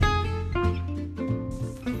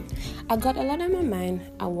I got a lot on my mind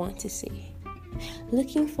I want to say.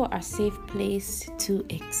 Looking for a safe place to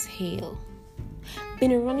exhale.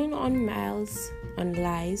 Been running on miles on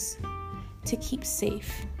lies to keep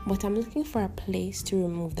safe, but I'm looking for a place to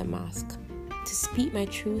remove the mask, to speak my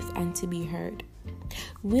truth and to be heard.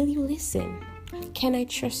 Will you listen? Can I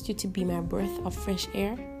trust you to be my breath of fresh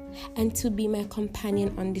air and to be my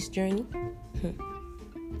companion on this journey?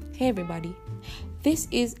 Hey everybody, this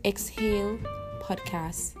is Exhale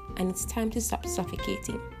Podcast and it's time to stop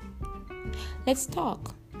suffocating. Let's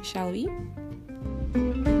talk, shall we?